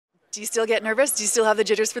Do you still get nervous? Do you still have the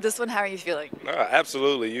jitters for this one? How are you feeling?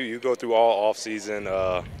 Absolutely. You go through all off season,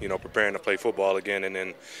 preparing to play football again, and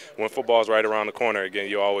then when football's right around the corner again,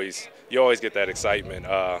 you always get that excitement.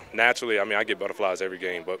 Naturally, I mean, I get butterflies every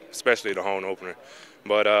game, but especially the home opener.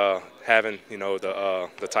 But having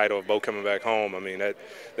the title of Bo coming back home, I mean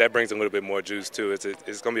that brings a little bit more juice too. It's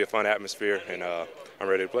going to be a fun atmosphere, and I'm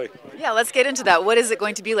ready to play. Yeah, let's get into that. What is it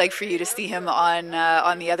going to be like for you to see him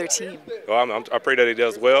on the other team? Well, I pray that he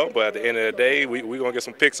does well, but at the end of the day, we're going to get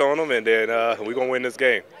some picks on him, and then we're going to win this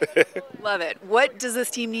game. Love it. What does this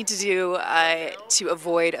team need to do to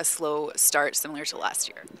avoid a slow start similar to last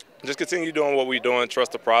year? Just continue doing what we're doing,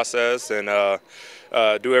 trust the process, and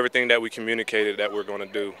do everything that we communicated that we're going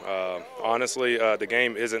to do. Honestly, the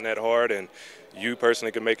game isn't that hard, and you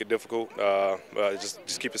personally can make it difficult.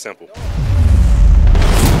 Just keep it simple.